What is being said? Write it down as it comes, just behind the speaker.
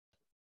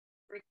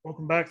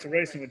Welcome back to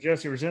Racing with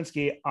Jesse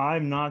Rosinski.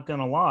 I'm not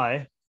gonna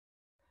lie,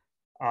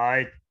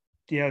 I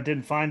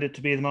didn't find it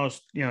to be the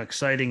most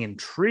exciting,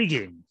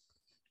 intriguing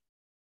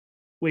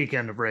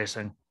weekend of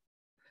racing.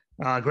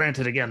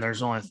 Granted, again, there's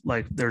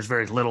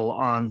very little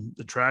on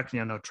the track.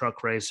 No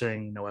truck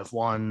racing, no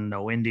F1,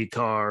 no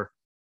IndyCar,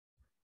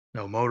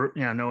 no motor,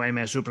 no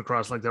AMA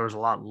Supercross. Like there was a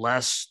lot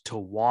less to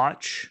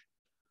watch,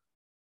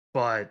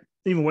 but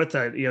even with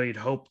that, you'd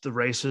hope the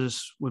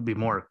races would be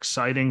more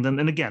exciting than.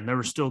 And again, there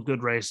was still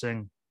good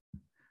racing,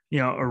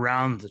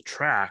 around the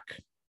track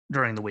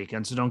during the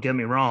weekend. So don't get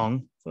me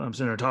wrong. I'm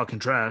sitting there talking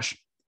trash.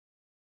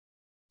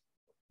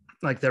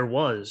 Like there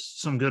was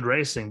some good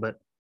racing, but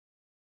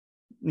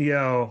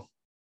on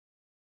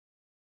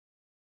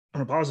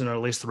a positive note,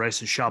 at least the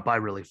races shot by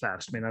really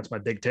fast. I mean, that's my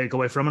big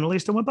takeaway from it. At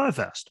least it went by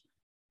fast.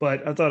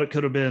 But I thought it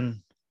could have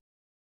been.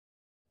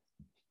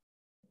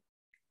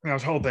 I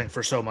was hoping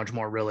for so much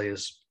more. Really,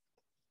 is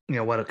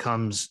what it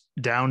comes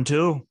down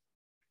to.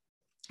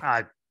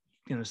 I'm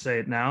going to say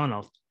it now, and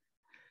I'll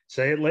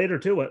say it later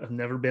too. I've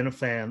never been a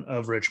fan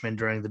of Richmond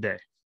during the day.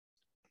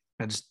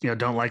 I just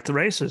don't like the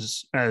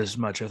races as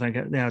much. I think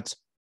it's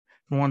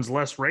one's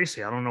less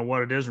racy. I don't know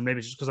what it is, or maybe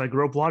it's just because I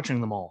grew up watching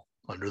them all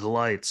under the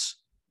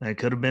lights. That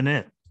could have been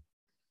it.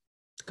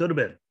 Could have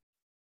been.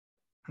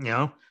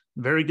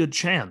 Very good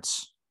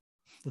chance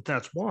that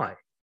that's why.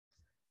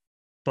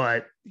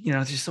 But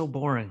it's just so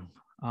boring.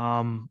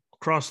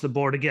 Across the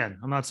board again.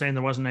 I'm not saying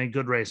there wasn't any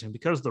good racing,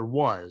 because there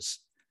was.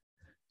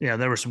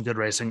 There was some good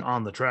racing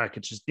on the track.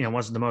 It just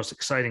wasn't the most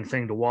exciting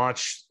thing to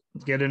watch.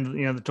 Get into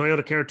the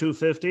Toyota Care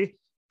 250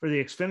 for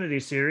the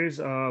Xfinity series.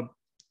 Noah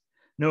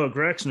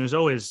Gragson, who's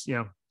always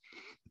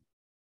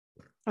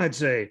I'd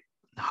say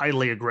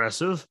highly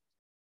aggressive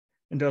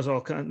and does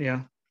all kind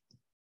of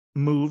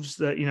moves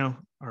that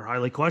are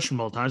highly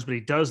questionable at times, but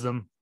he does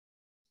them,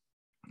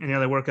 and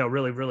they work out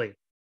really, really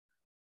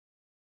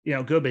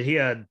good. But he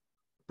had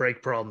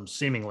brake problems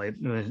seemingly.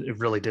 It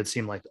really did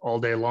seem like all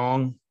day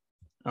long.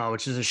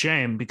 Which is a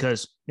shame,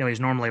 because he's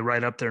normally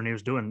right up there, and he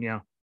was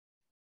doing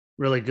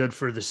really good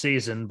for the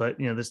season. But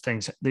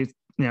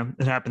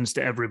it happens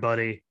to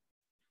everybody.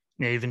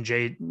 Even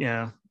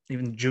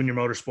even junior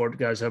motorsport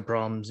guys have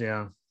problems.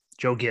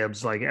 Joe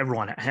Gibbs, like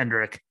everyone,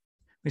 Hendrick.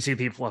 We see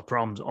people have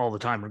problems all the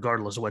time,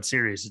 regardless of what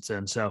series it's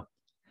in. So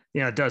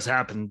it does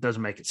happen. It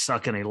doesn't make it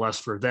suck any less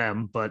for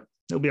them, but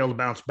they'll be able to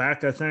bounce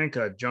back, I think.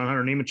 John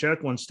Hunter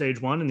Nemechek won stage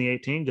 1 in the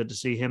 18. Good to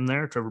see him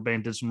there. Trevor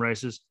Bayne did some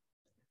races.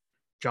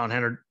 John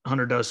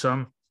Hunter does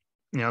some,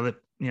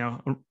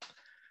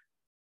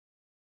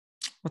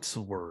 what's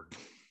the word?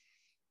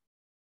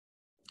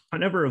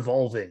 An ever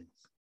evolving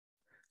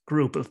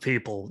group of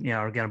people,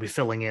 are going to be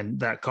filling in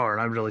that car.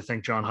 And I really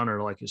think John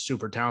Hunter, is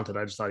super talented.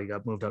 I just thought he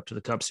got moved up to the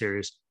Cup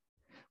Series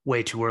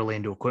way too early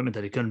into equipment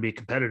that he couldn't be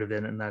competitive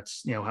in. And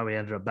that's, how he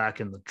ended up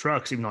back in the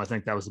trucks, even though I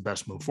think that was the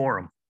best move for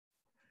him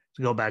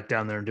to go back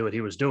down there and do what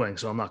he was doing.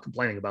 So I'm not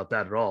complaining about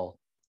that at all.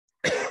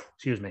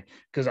 Excuse me,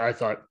 because I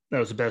thought that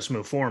was the best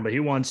move for him. But he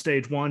won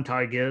stage 1.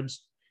 Ty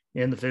Gibbs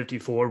in the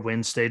 54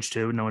 wins stage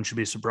 2. No one should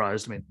be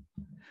surprised. I mean,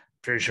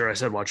 pretty sure I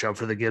said watch out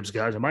for the Gibbs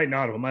guys. I might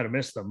not have. I might have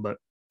missed them, but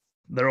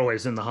they're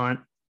always in the hunt.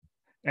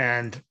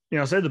 And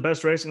I said the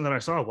best racing that I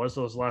saw was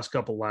those last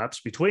couple laps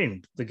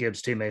between the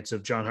Gibbs teammates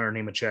of John Hunter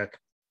Nemechek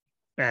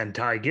and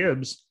Ty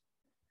Gibbs.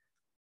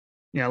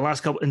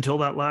 Last couple until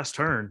that last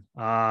turn.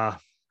 Ty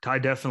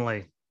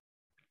definitely,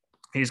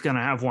 he's going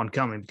to have one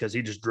coming, because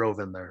he just drove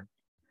in there.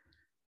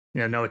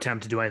 No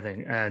attempt to do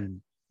anything.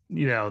 And,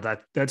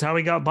 that's how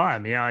he got by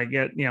him. I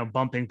get,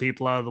 bumping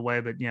people out of the way,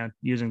 but,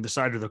 using the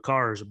side of the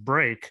car as a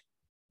brake.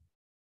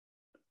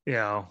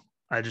 I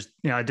just,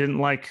 I didn't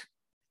like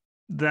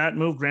that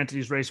move. Granted,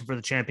 he's racing for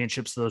the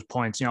championships, so those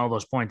points, all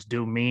those points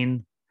do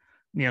mean,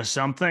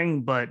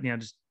 something, but,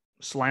 just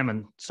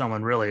slamming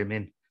someone really. I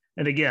mean,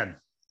 and again,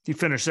 he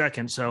finished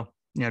second. So,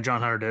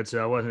 John Hunter did.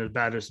 So it wasn't as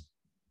bad as,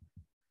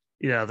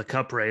 the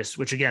Cup race,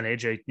 which again,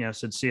 AJ,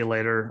 said, see you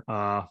later.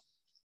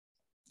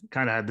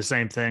 Kind of had the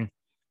same thing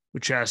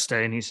with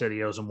Chastain. He said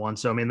he owes him one.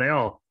 So, I mean, they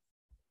all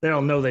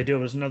know they do. It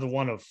was another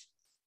one of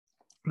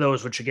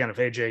those, which again, if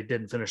AJ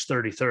didn't finish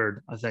 33rd,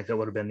 I think that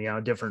would have been, a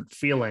different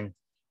feeling.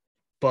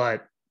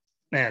 But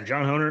man,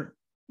 John Hunter,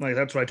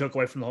 that's what I took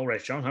away from the whole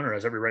race. John Hunter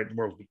has every right in the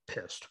world to be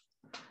pissed,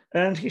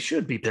 and he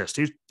should be pissed.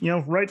 He's,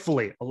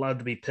 rightfully allowed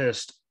to be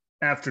pissed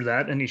after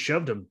that. And he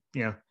shoved him,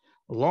 a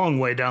long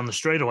way down the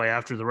straightaway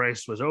after the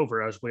race was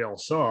over, as we all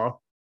saw.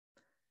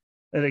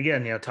 And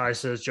again, Ty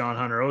says John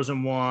Hunter owes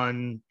him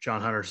one. John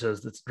Hunter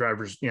says that the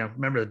drivers,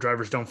 remember, the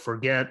drivers don't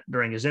forget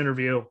during his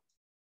interview.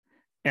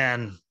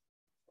 And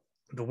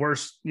the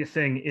worst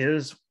thing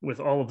is with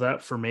all of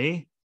that for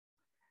me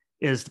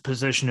is the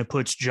position it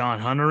puts John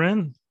Hunter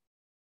in,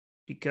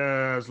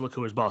 because look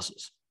who his boss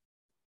is.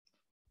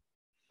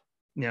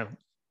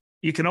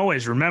 You can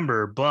always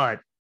remember,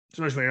 but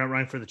especially when you're not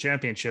running for the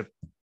championship,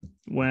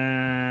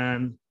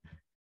 when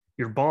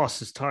your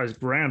boss is Ty's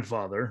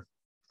grandfather,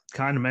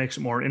 kind of makes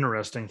it more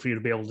interesting for you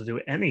to be able to do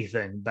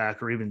anything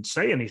back or even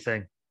say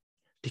anything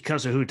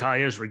because of who Ty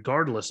is,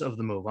 regardless of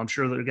the move. I'm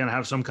sure they're going to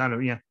have some kind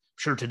of,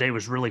 sure today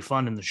was really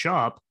fun in the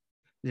shop.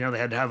 They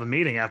had to have a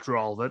meeting after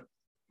all of it.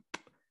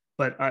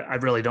 But I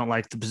really don't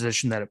like the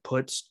position that it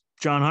puts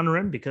John Hunter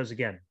in because,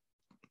 again,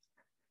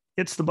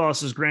 it's the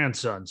boss's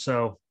grandson.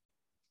 So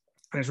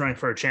he's running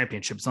for a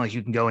championship. It's not like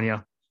you can go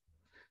and,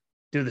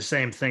 do the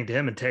same thing to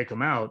him and take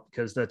him out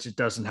because that just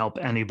doesn't help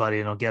anybody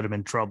and it'll get him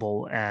in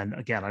trouble. And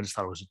again, I just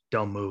thought it was a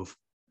dumb move.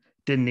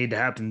 Didn't need to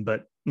happen,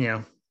 but,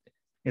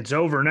 it's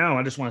over now.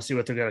 I just want to see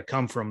what they're going to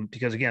come from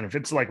because, again, if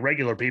it's like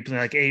regular people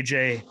like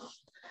AJ,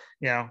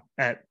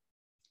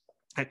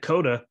 at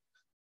Coda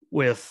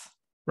with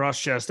Ross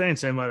Chastain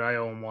saying, "But I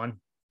owe him one."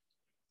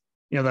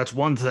 That's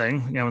one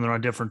thing. When they're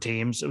on different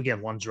teams,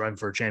 again, one's driving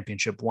for a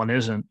championship, one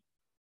isn't,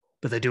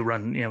 but they do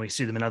run. We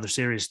see them in other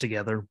series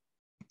together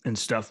and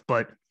stuff.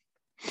 But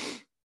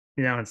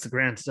it's the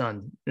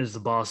grandson is the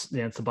boss.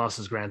 It's the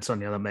boss's grandson.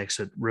 That makes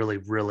it really,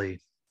 really.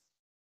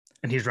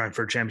 And he's running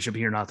for a championship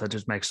here, not that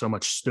just makes so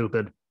much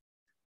stupid.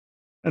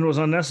 And it was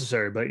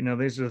unnecessary. But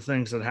these are the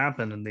things that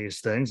happen in these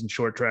things in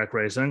short track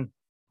racing.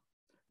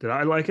 Did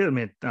I like it? I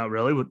mean, not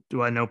really.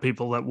 Do I know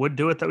people that would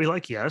do it that we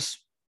like? Yes.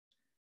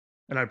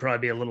 And I'd probably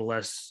be a little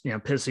less,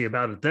 pissy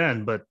about it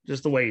then. But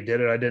just the way he did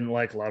it, I didn't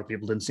like. A lot of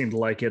people didn't seem to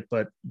like it.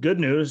 But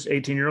good news,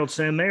 18-year-old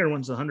Sam Mayer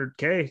wins the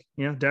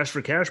 100K, dash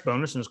for cash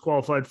bonus and is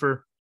qualified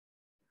for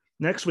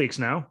next week's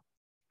now.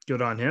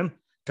 Good on him.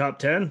 Top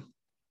 10.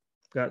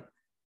 Got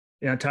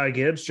Ty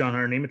Gibbs, John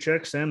Hunter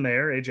Nemechek, Sam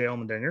Mayer, AJ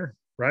Allmendinger.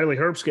 Riley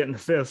Herbst getting the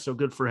 5th, so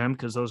good for him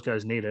because those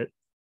guys need it.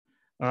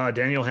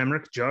 Daniel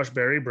Hemrick, Josh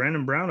Berry,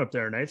 Brandon Brown up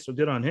there in 8th, so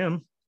good on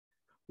him.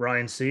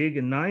 Ryan Sieg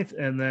in 9th,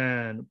 and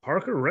then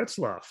Parker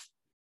Retzlaff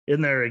in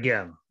there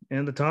again.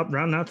 In the top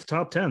round, not the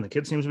top 10. The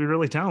kid seems to be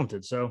really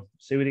talented, so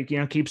see what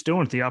he keeps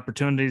doing with the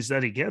opportunities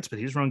that he gets, but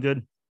he's run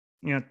good.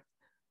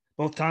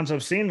 Both times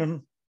I've seen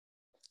him,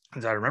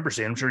 as I remember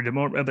seeing him, I'm sure he did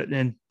more, but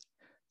in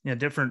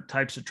different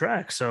types of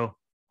tracks, so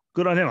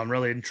good on him. I'm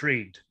really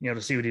intrigued,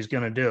 to see what he's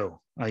going to do.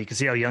 You can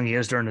see how young he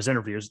is during his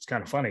interviews. It's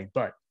kind of funny,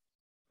 but,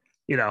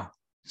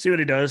 see what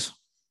he does.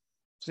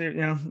 See,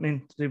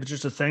 see if it's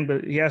just a thing,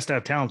 but he has to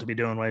have talent to be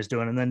doing what he's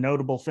doing. And then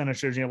notable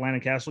finishers,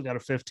 Landon Castle got a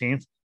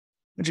 15th,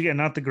 which again,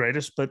 not the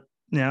greatest, but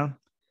it's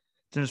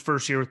in his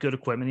first year with good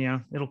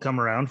equipment. It'll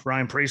come around.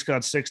 Ryan Preece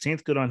got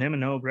 16th. Good on him.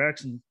 And Noah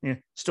Gragson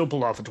still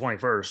pulled off a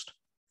 21st,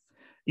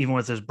 even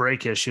with his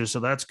brake issues. So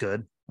that's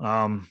good.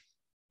 I'm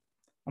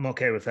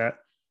okay with that.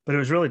 But it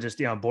was really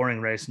just, a boring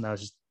race. And that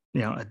was just,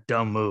 a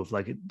dumb move.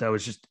 Like it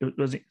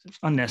was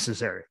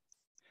unnecessary.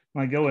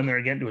 When I go in there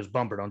and get into his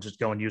bumper, don't just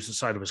go and use the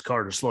side of his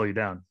car to slow you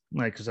down.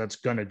 Because that's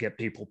going to get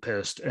people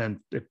pissed. And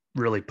it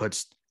really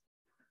puts,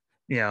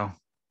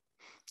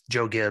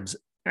 Joe Gibbs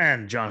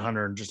and John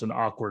Hunter in just an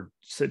awkward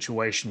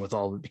situation with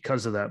all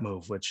because of that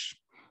move, which,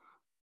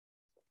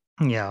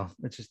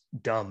 it's just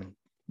dumb and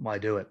why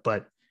do it?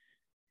 But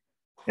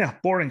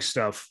boring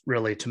stuff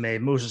really to me.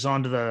 Moves us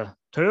on to the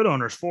Toyota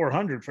Owners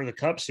 400 for the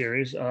Cup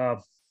Series.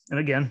 And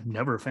again,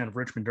 never a fan of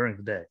Richmond during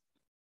the day.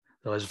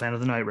 Always a fan of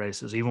the night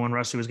races. Even when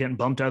Rusty was getting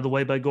bumped out of the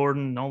way by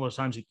Gordon and all those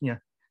times,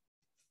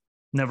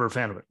 never a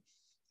fan of it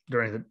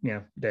during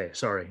the day.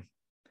 Sorry.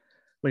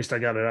 At least I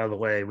got it out of the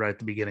way right at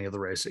the beginning of the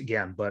race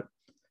again. But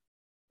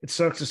it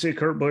sucks to see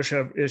Kurt Busch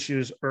have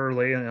issues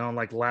early and on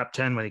like lap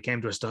 10 when he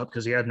came to a stop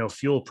because he had no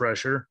fuel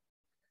pressure.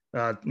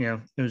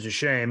 It was a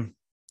shame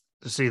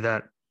to see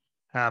that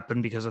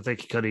happen because I think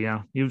he could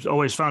have, he was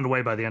always found a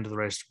way by the end of the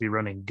race to be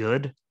running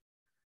good.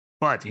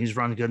 But he's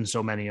run good in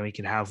so many, he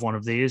can have one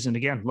of these. And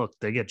again, look,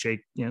 they get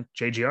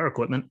JGR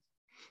equipment.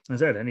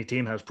 As I said, any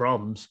team has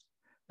problems.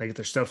 They get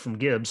their stuff from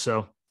Gibbs.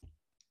 So,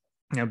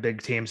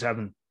 big teams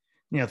having,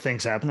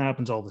 things happen. It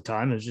happens all the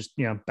time. It's just,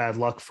 bad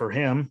luck for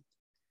him.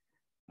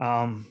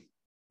 And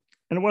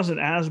it wasn't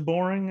as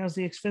boring as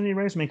the Xfinity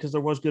race, because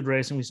there was good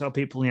racing. We saw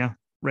people,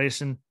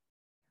 racing,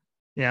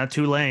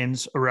 2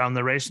 lanes around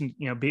the race and,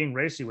 being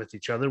racy with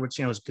each other, which,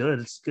 is good.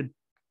 It's a good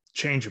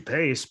change of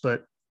pace,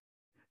 but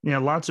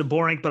lots of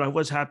boring, but I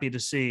was happy to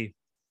see,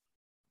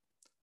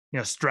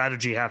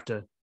 strategy have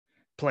to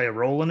play a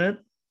role in it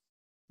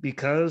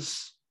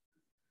because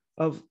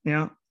of,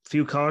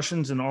 few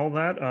cautions and all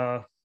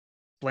that.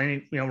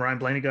 Blaney, Ryan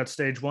Blaney got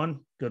stage 1.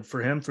 Good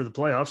for him for the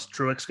playoffs.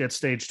 Truex gets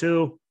stage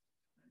 2.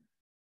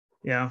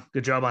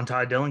 Good job on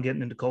Ty Dillon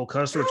getting into Cole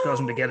Custer, which caused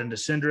him to get into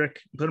Cindric,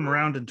 put him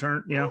around and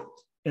turn,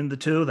 in the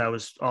 2. That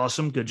was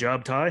awesome. Good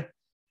job, Ty.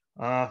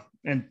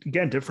 And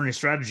again, different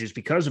strategies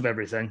because of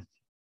everything.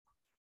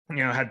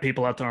 Had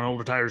people out there on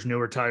older tires,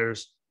 newer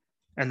tires,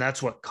 and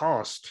that's what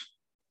cost,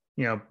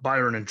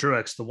 Byron and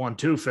Truex the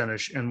 1-2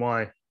 finish, and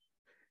why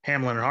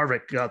Hamlin and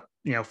Harvick got,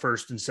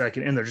 first and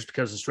second in there just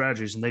because of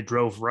strategies, and they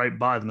drove right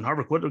by them. And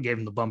Harvick would have gave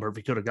him the bumper if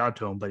he could have got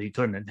to him, but he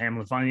couldn't. And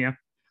Hamlin finally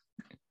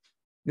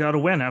got a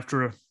win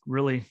after a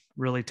really,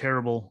 really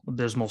terrible,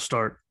 abysmal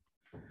start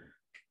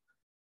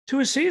to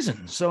his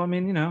season. So,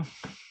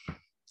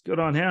 good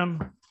on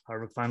him.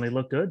 Harvick finally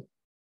looked good.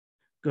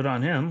 Good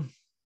on him.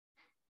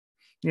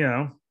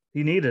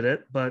 He needed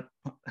it, but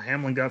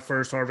Hamlin got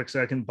first, Harvick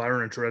second,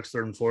 Byron and Truex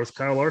third and fourth.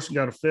 Kyle Larson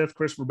got a 5th,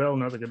 Christopher Bell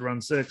another good run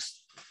 6th.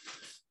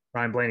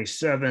 Ryan Blaney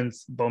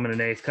 7th, Bowman in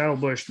 8th, Kyle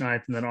Busch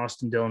 9th, and then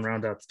Austin Dillon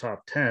round out the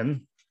top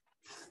 10.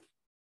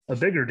 A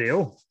bigger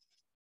deal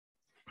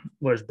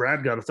was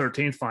Brad got a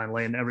 13th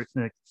finally, and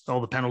everything, all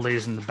the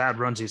penalties and the bad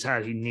runs he's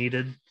had, he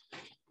needed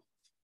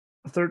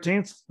a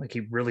 13th. Like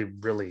he really,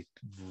 really,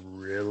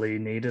 really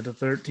needed a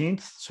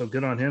 13th. So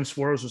good on him.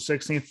 Suarez was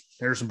 16th.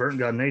 Harrison Burton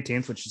got an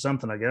 18th, which is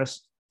something, I guess.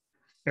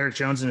 Eric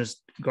Jones and his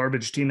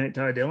garbage teammate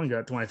Ty Dillon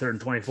got 23rd and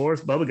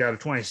 24th. Bubba got a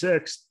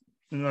 26th.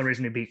 And the only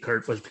reason he beat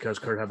Kurt was because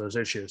Kurt had those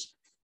issues.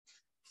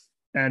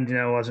 And,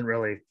 it wasn't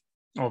really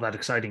all that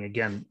exciting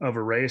again of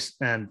a race.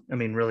 And I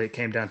mean, really, it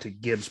came down to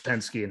Gibbs,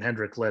 Penske, and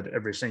Hendrick led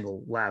every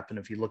single lap. And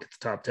if you look at the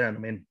top 10, I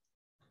mean,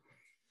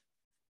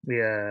 we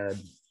had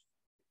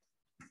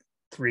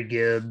 3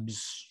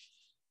 Gibbs,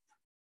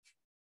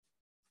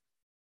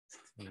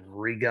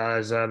 3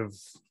 guys out of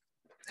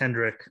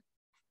Hendrick,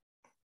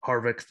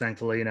 Harvick,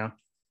 thankfully,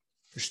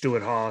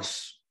 Stuart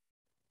Haas.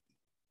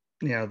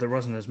 There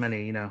wasn't as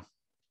many,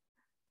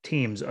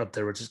 teams up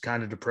there, which is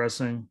kind of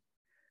depressing.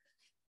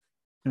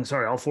 And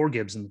sorry, all 4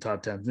 Gibbs in the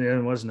top 10.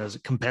 It wasn't as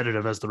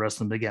competitive as the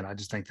rest of them. Again, I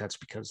just think that's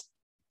because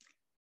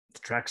the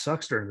track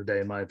sucks during the day,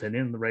 in my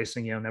opinion. The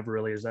racing, never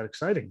really is that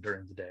exciting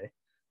during the day,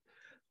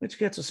 which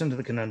gets us into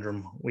the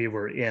conundrum we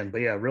were in.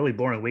 But yeah, really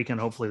boring weekend.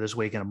 Hopefully this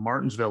weekend in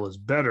Martinsville is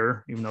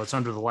better, even though it's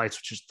under the lights,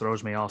 which just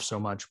throws me off so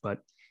much. But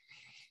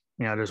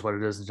it is what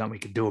it is. There's nothing we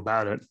could do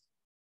about it.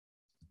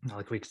 Not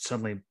like we could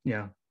suddenly,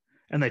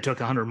 and they took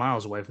 100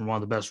 miles away from one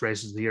of the best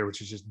races of the year,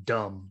 which is just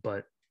dumb.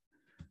 But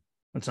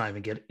let's not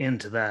even get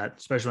into that,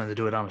 especially when they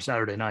do it on a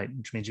Saturday night,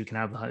 which means you can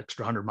have the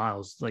extra 100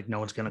 miles. Like no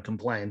one's going to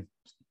complain.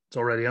 It's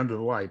already under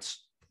the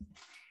lights.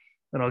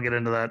 And I'll get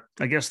into that.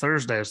 I guess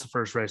Thursday is the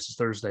first race, is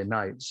Thursday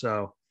night.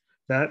 So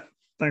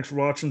thanks for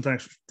watching.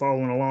 Thanks for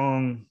following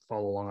along.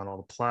 Follow along on all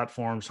the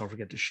platforms. Don't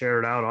forget to share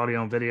it out,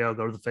 audio and video.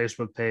 Go to the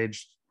Facebook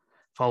page,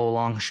 follow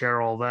along,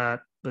 share all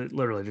that. But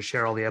literally just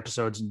share all the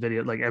episodes and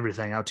video, like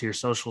everything out to your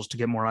socials to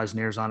get more eyes and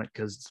ears on it,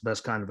 because it's the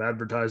best kind of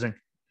advertising.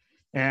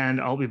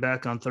 And I'll be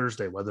back on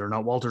Thursday. Whether or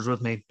not Walter's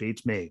with me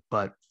beats me,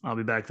 but I'll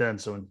be back then.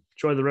 So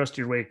enjoy the rest of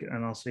your week,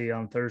 and I'll see you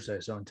on Thursday.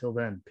 So until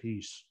then,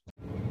 peace.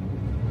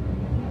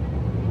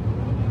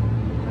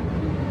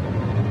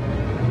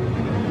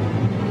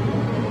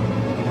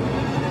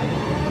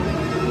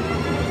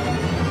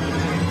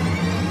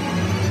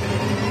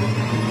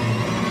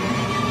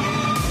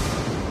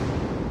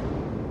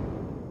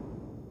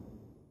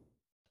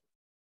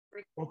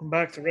 Welcome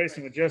back to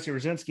Racing with Jesse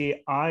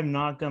Rosinski. I'm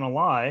not going to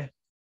lie.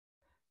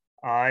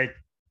 I,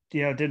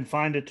 didn't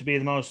find it to be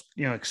the most,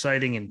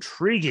 exciting,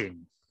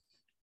 intriguing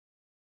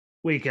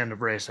weekend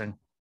of racing.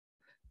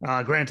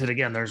 Granted,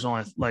 again, there's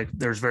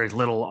very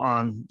little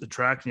on the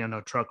track. No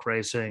truck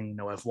racing,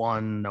 no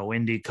F1, no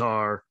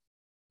IndyCar,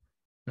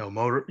 no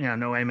motor,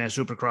 no AMA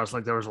Supercross.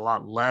 Like there was a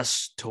lot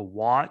less to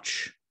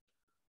watch.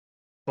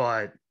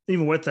 But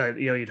even with that,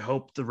 you'd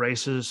hope the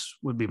races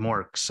would be more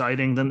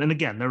exciting than. And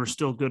again, there was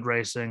still good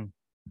racing,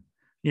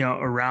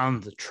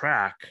 around the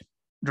track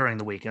during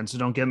the weekend. So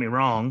don't get me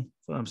wrong.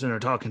 I'm sitting there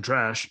talking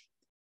trash.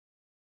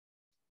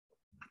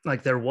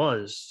 Like there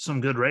was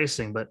some good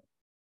racing, but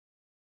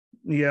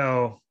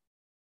on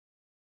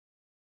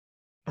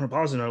a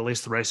positive note, at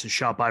least the races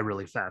shot by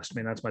really fast. I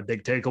mean, that's my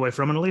big takeaway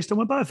from it. At least it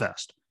went by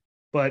fast.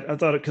 But I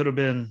thought it could have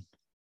been.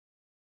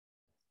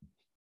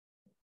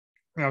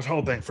 I was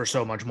hoping for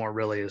so much more.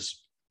 Really,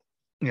 is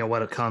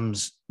what it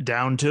comes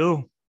down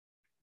to.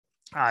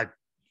 I'm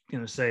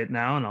gonna say it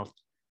now, and I'll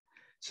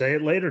say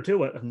it later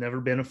too. I've never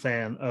been a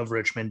fan of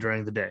Richmond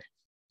during the day.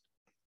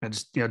 I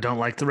just don't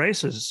like the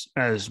races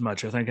as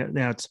much. I think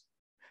it's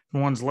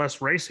one's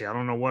less racy. I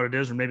don't know what it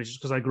is, or maybe it's just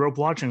because I grew up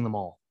watching them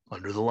all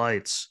under the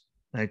lights.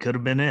 That could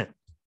have been it.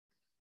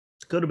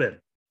 It could have been.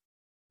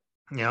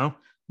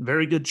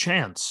 Very good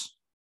chance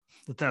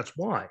that that's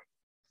why.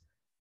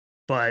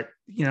 But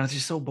it's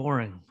just so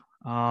boring.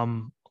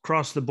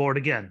 Across the board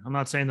again. I'm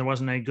not saying there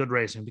wasn't any good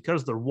racing,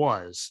 because there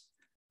was.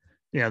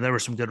 There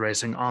was some good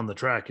racing on the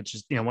track. It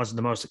just wasn't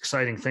the most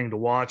exciting thing to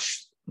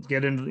watch.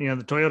 Get into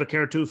the Toyota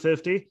Care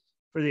 250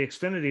 for the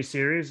Xfinity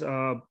series.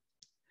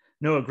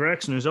 Noah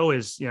Gragson, who's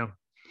always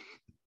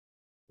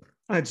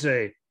I'd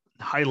say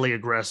highly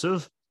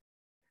aggressive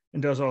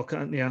and does all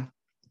kind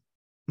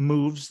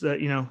moves that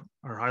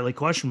are highly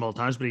questionable at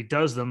times, but he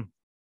does them,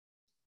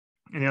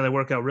 and they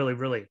work out really,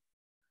 really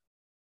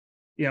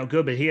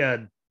good. But he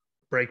had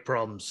brake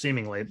problems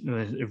seemingly.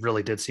 It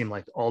really did seem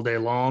like all day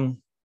long.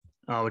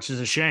 Which is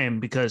a shame,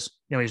 because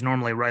he's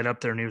normally right up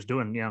there, and he was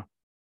doing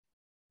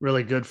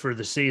really good for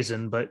the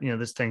season. But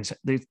it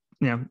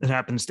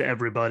happens to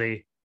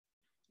everybody.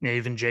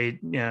 Even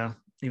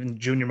even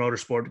junior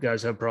motorsport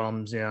guys have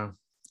problems.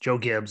 Joe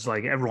Gibbs,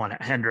 like everyone,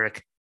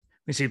 Hendrick.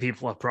 We see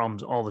people have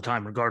problems all the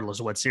time, regardless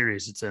of what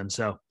series it's in.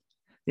 So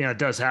it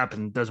does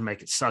happen. It doesn't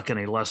make it suck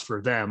any less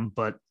for them,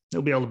 but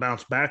they'll be able to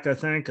bounce back. I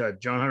think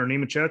John Hunter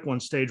Nemechek won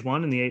stage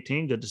 1 in the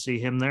 18. Good to see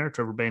him there.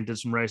 Trevor Bayne did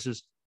some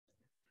races.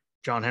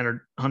 John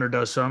Hunter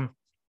does some,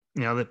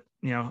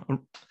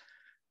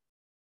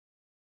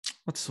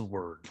 what's the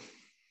word?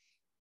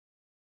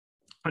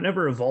 An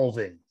ever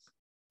evolving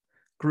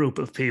group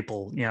of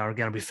people, are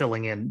going to be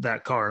filling in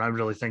that car. And I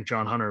really think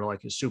John Hunter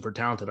is super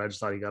talented. I just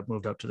thought he got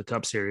moved up to the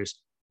Cup Series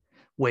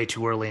way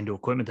too early into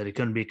equipment that he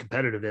couldn't be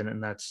competitive in.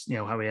 And that's,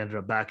 how he ended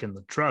up back in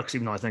the trucks,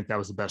 even though I think that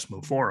was the best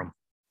move for him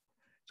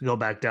to go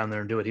back down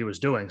there and do what he was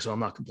doing. So I'm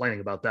not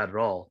complaining about that at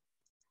all.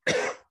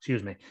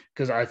 Excuse me,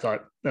 because I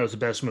thought that was the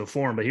best move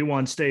for him. But he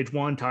won stage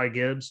one. Ty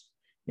Gibbs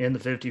in the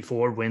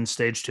 54 wins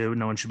stage two.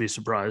 No one should be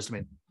surprised. I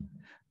mean,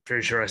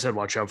 pretty sure I said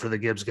watch out for the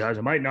Gibbs guys.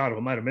 I might not have,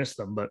 I might have missed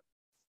them, but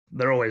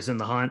they're always in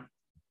the hunt.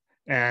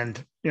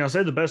 And, I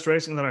said the best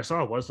racing that I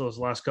saw was those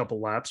last couple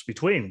laps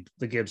between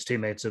the Gibbs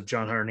teammates of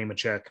John Hunter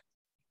Nemechek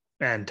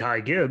and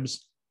Ty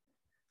Gibbs.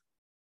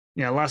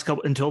 Last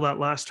couple until that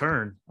last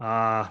turn.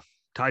 Ty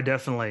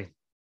definitely,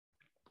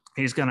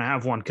 he's going to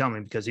have one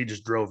coming because he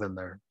just drove in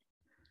there.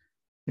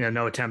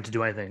 No attempt to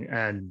do anything.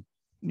 And,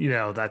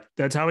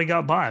 that's how he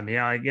got by him.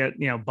 I get,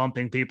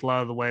 bumping people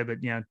out of the way, but,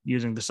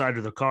 using the side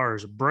of the car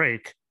as a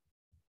brake.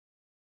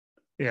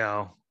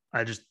 I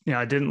just,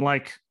 I didn't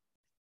like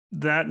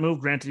that move.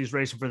 Granted, he's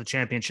racing for the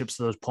championships,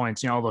 so those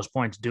points, all those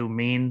points do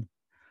mean,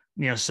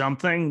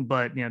 something,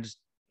 but, just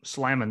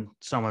slamming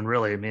someone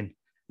really. I mean,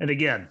 and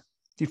again,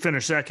 he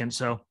finished second.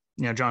 So,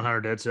 John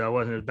Hunter did. So it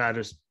wasn't as bad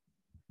as,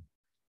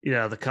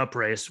 the Cup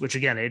race, which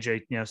again,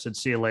 AJ, said,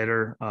 see you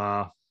later.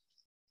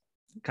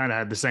 Kind of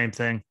had the same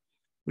thing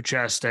with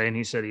Chastain.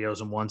 He said he owes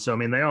him one. So, I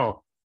mean, they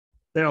all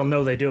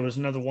know they do. It was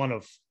another one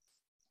of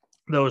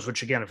those,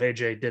 which again, if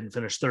AJ didn't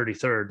finish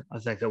 33rd, I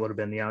think that would have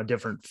been, a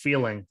different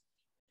feeling.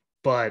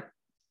 But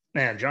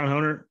man, John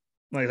Hunter,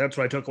 that's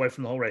what I took away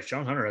from the whole race.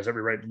 John Hunter has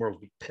every right in the world to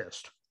be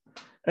pissed.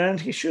 And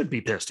he should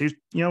be pissed. He's,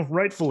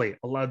 rightfully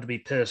allowed to be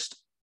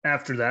pissed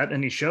after that.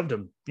 And he shoved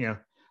him, a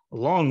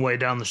long way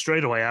down the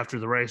straightaway after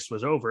the race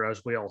was over,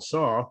 as we all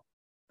saw.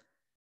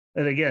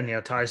 And again,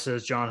 Ty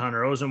says John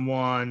Hunter owes him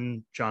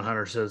one. John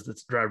Hunter says that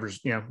the drivers,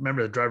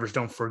 remember the drivers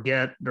don't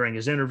forget during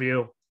his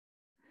interview.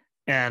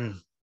 And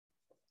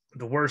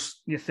the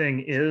worst thing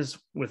is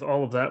with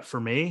all of that for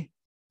me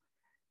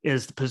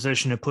is the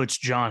position it puts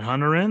John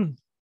Hunter in,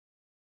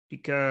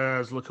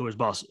 because look who his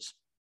boss is.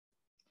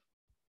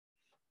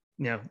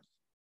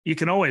 You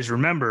can always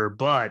remember,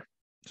 but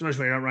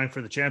especially when you're not running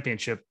for the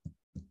championship,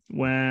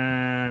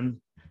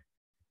 when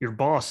your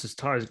boss is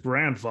Ty's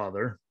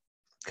grandfather,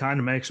 kind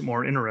of makes it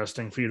more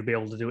interesting for you to be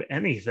able to do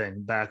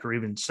anything back or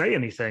even say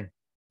anything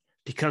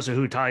because of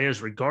who Ty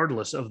is,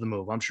 regardless of the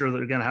move. I'm sure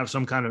they're going to have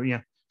some kind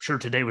of, sure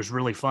today was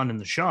really fun in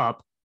the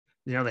shop.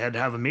 They had to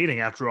have a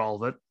meeting after all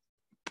of it.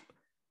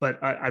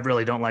 But I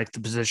really don't like the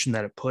position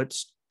that it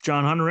puts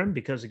John Hunter in,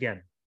 because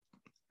again,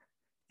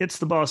 it's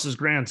the boss's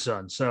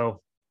grandson.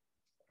 So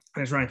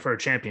he's running for a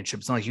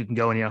championship. It's not like you can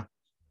go and,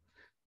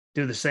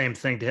 do the same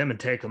thing to him and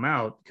take him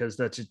out, because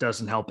that just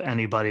doesn't help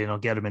anybody and it'll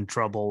get him in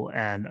trouble.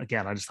 And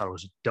again, I just thought it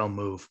was a dumb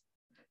move.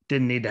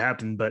 Didn't need to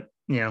happen, but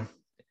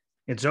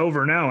it's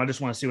over now. I just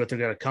want to see what they're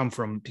going to come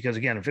from, because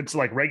again, if it's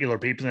like regular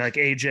people like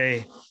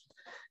AJ,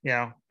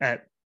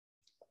 at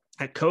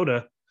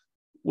Coda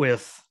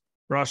with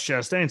Ross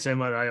Chastain saying,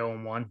 "But I owe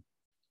him one."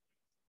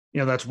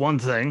 That's one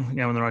thing.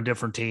 When they're on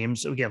different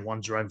teams, again,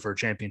 one's running for a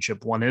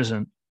championship, one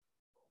isn't,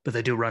 but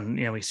they do run.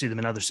 We see them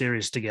in other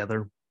series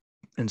together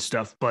and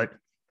stuff. But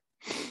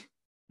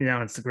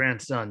it's the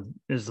grandson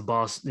is the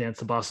boss. It's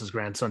the boss's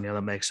grandson.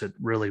 That makes it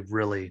really,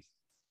 really.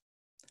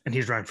 And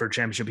he's running for a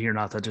championship here,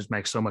 not that just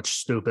makes so much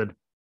stupid.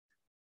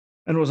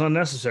 And it was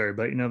unnecessary.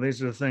 But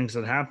these are the things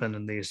that happen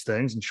in these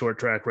things in short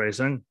track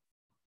racing.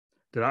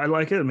 Did I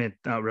like it? I mean,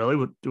 not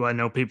really. Do I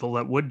know people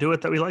that would do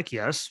it that we like?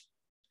 Yes.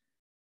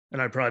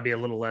 And I'd probably be a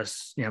little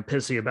less,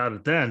 pissy about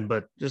it then.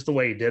 But just the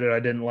way he did it, I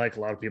didn't like. A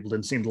lot of people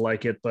didn't seem to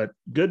like it. But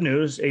good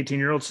news,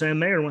 18-year-old Sam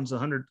Mayer wins the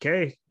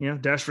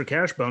 100K, Dash for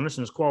Cash bonus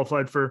and is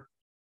qualified for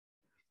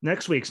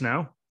next week's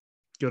now.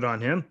 Good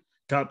on him.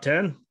 Top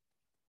 10.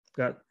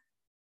 Got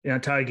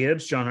Ty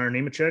Gibbs, John Hunter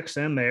Nemechek,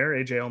 Sam Mayer,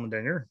 AJ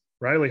Allmendinger.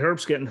 Riley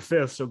Herbst getting to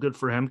 5th, so good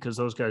for him because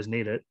those guys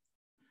need it.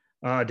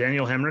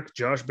 Daniel Hemrick,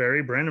 Josh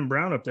Berry, Brandon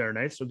Brown up there,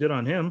 9th, so good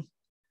on him.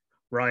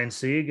 Ryan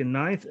Sieg in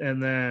 9th,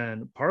 and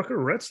then Parker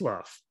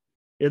Retzlaff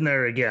in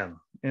there again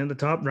in the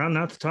top round,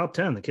 not the top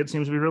 10. The kid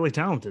seems to be really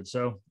talented.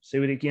 So see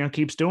what he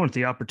keeps doing with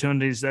the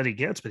opportunities that he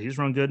gets, but he's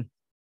run good.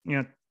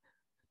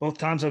 Both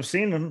times I've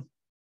seen him,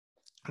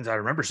 as I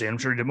remember seeing him, I'm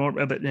sure he did more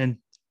of it in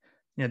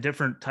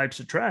different types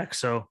of tracks.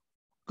 So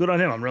good on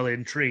him. I'm really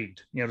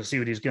intrigued, to see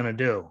what he's going to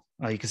do.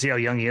 You can see how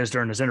young he is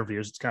during his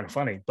interviews. It's kind of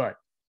funny, but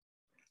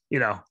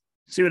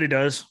see what he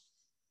does.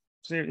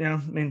 See, I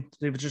mean,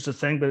 it was just a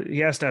thing, but he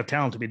has to have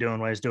talent to be doing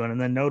what he's doing. And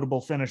then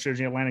notable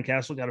finishers, Landon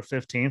Castle got a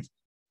 15th,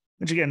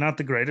 which again, not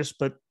the greatest,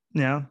 but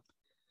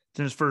it's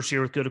in his first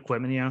year with good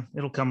equipment.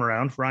 It'll come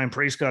around. Ryan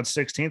Priest got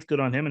 16th, good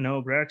on him, and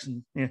Noah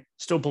Gregson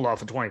still pulled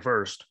off a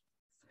 21st,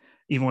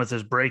 even with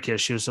his brake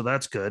issues. So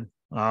that's good.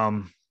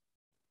 I'm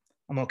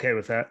okay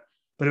with that.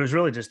 But it was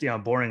really just a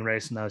boring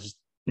race, and that was just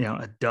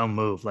a dumb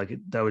move. It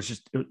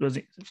was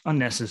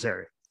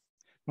unnecessary.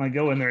 Like,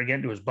 go in there and get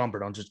into his bumper.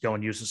 Don't just go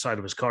and use the side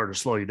of his car to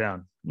slow you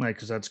down.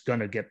 Because that's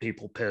going to get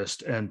people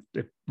pissed. And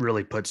it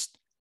really puts,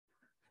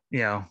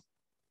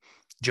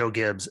 Joe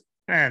Gibbs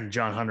And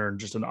John Hunter in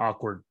just an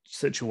awkward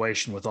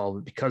situation with all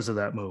because of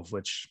that move,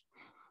 which,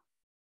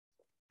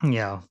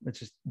 yeah, it's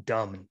just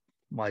dumb. And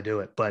why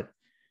do it? But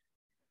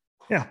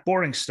yeah,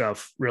 boring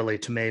stuff really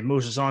to me.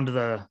 Moves us on to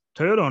the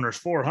Toyota Owners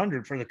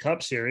 400 for the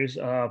Cup Series.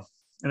 And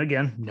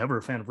again, never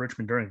a fan of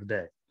Richmond during the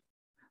day.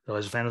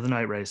 Always a fan of the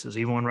night races.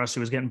 Even when Rusty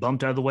was getting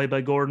bumped out of the way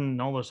by Gordon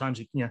and all those times,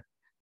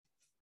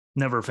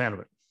 never a fan of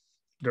it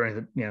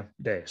during the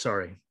day.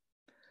 Sorry. At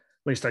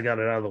least I got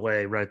it out of the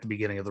way right at the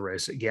beginning of the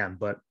race again.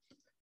 But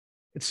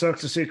it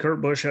sucks to see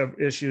Kurt Busch have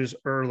issues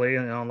early,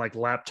 on like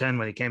lap 10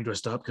 when he came to a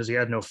stop because he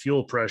had no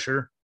fuel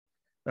pressure.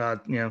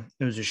 It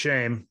was a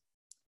shame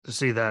to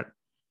see that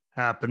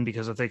happen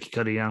because I think he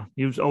could have,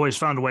 he's always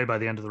found a way by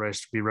the end of the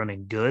race to be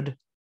running good.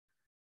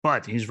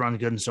 But he's run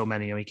good in so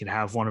many, he can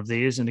have one of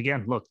these. And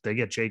again, look, they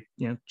get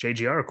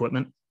JGR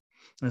equipment.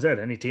 As I said,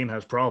 any team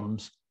has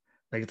problems.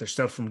 They get their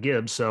stuff from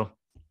Gibbs. So,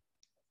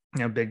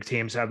 big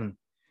teams having,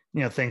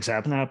 things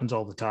happen. It happens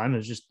all the time.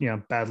 It's just,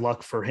 bad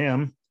luck for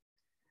him.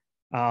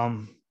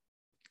 And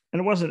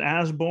it wasn't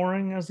as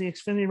boring as the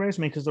Xfinity race,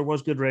 because there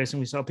was good racing.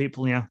 We saw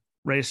people,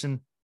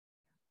 racing,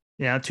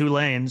 two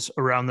lanes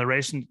around the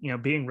race and,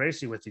 being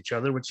racy with each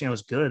other, which,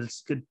 is good.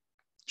 It's a good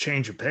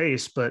change of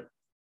pace, but,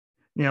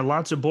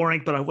 lots of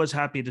boring. But I was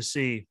happy to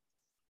see,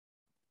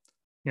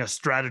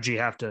 strategy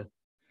have to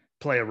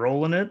play a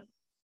role in it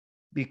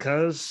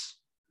because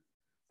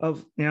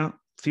of, a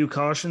few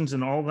cautions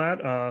and all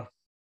that.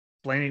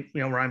 Blaney,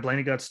 Ryan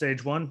Blaney got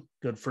stage 1.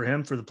 Good for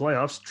him for the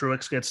playoffs.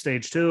 Truex gets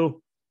stage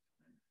 2.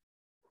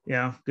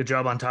 Yeah, good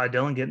job on Ty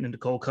Dillon getting into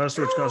Cole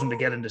Custer, which caused him to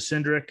get into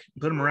Cindric,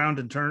 put him around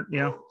and turn,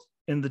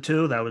 in the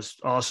 2. That was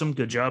awesome.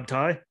 Good job,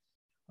 Ty.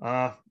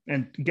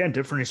 And again,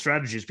 different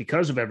strategies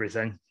because of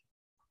everything.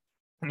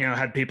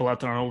 Had people out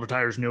there on older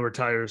tires, newer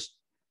tires,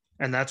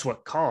 and that's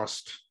what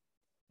cost,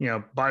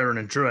 Byron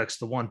and Truex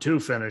the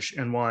 1-2 finish,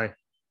 and why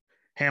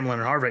Hamlin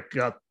and Harvick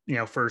got,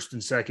 first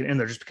and second in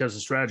there just because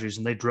of strategies,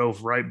 and they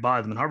drove right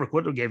by them. And Harvick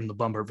would have gave him the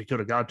bumper if he could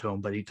have got to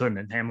him, but he couldn't.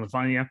 And Hamlin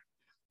finally,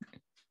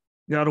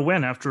 got a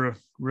win after a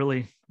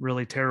really,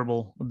 really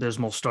terrible,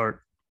 abysmal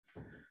start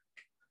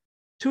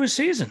to his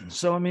season.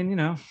 So,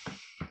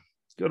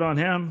 good on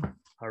him.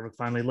 Harvick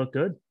finally looked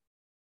good.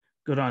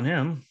 Good on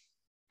him.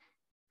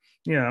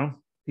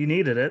 He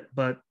needed it,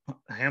 but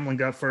Hamlin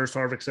got first,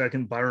 Harvick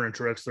second, Byron and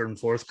Truex third and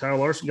fourth. Kyle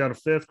Larson got a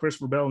fifth,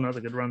 Christopher Bell, another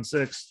good run,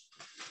 sixth.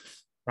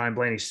 Ryan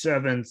Blaney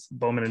seventh,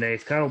 Bowman in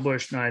eighth, Kyle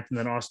Busch ninth, and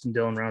then Austin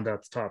Dillon round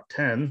out the top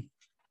 10.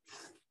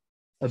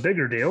 A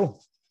bigger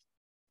deal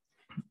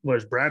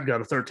was Brad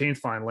got a 13th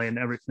finally, and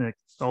everything,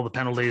 all the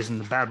penalties and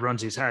the bad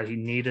runs he's had, he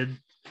needed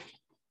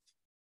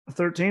a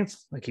 13th.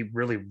 Like he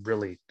really,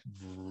 really,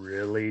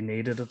 really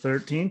needed a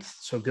 13th.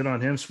 So good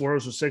on him.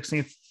 Suarez was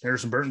 16th.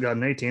 Harrison Burton got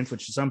an 18th,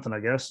 which is something, I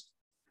guess.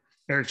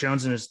 Eric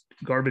Jones and his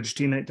garbage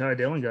teammate Ty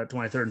Dillon got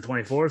 23rd and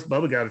 24th.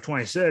 Bubba got a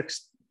 26th.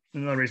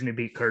 And the only reason he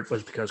beat Kurt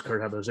was because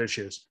Kurt had those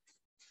issues.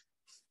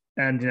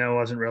 And, it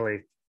wasn't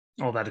really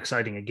all that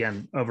exciting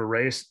again of a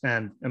race.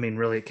 And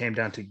really it came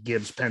down to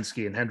Gibbs,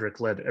 Penske, and Hendrick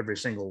led every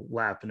single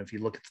lap. And if you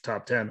look at the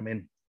top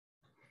 10,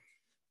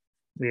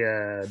 we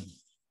had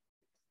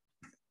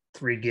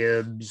 3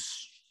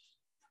 Gibbs,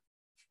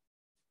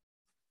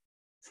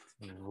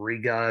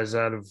 3 guys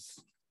out of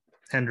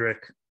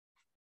Hendrick,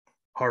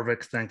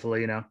 Harvick,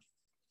 thankfully,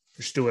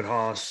 for Stewart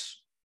Haas.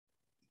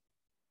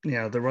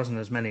 There wasn't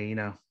as many,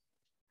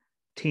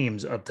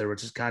 teams up there,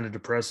 which is kind of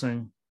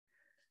depressing.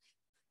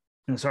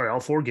 And sorry,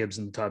 all 4 Gibbs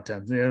in the top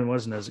 10. It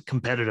wasn't as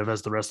competitive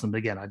as the rest of them. But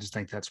again, I just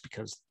think that's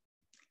because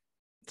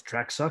the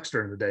track sucks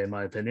during the day, in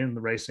my opinion.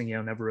 The racing,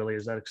 never really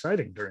is that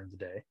exciting during the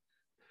day,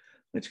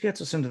 which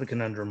gets us into the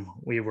conundrum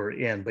we were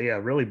in. But yeah,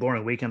 really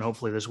boring weekend.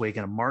 Hopefully this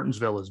weekend in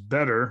Martinsville is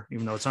better,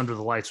 even though it's under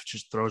the lights, which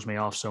just throws me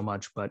off so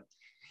much. But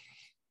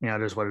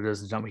it is what it is.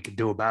 There's nothing we could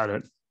do about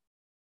it.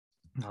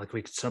 Not like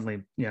we could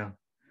suddenly,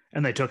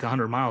 and they took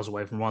 100 miles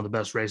away from one of the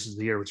best races of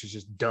the year, which is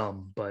just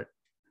dumb. But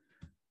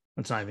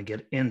let's not even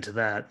get into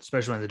that,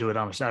 especially when they do it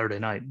on a Saturday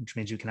night, which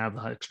means you can have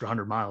the extra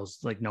 100 miles.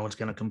 Like no one's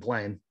going to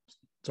complain.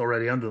 It's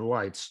already under the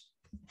lights.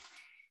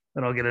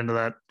 And I'll get into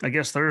that. I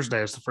guess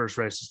Thursday is the first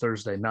race, is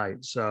Thursday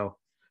night. So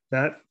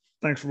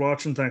thanks for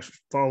watching. Thanks for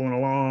following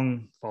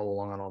along. Follow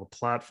along on all the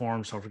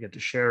platforms. Don't forget to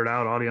share it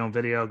out, audio and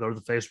video. Go to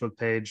the Facebook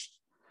page,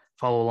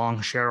 follow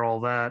along, share all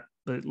that.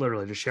 But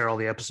literally just share all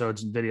the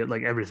episodes and video,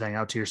 like everything,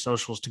 out to your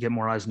socials to get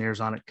more eyes and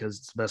ears on it, because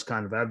it's the best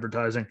kind of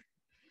advertising.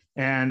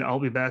 And I'll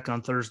be back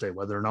on Thursday.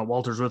 Whether or not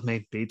Walter's with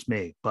me beats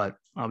me, but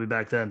I'll be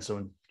back then. So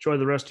enjoy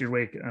the rest of your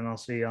week, and I'll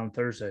see you on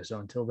Thursday. So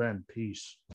until then, peace.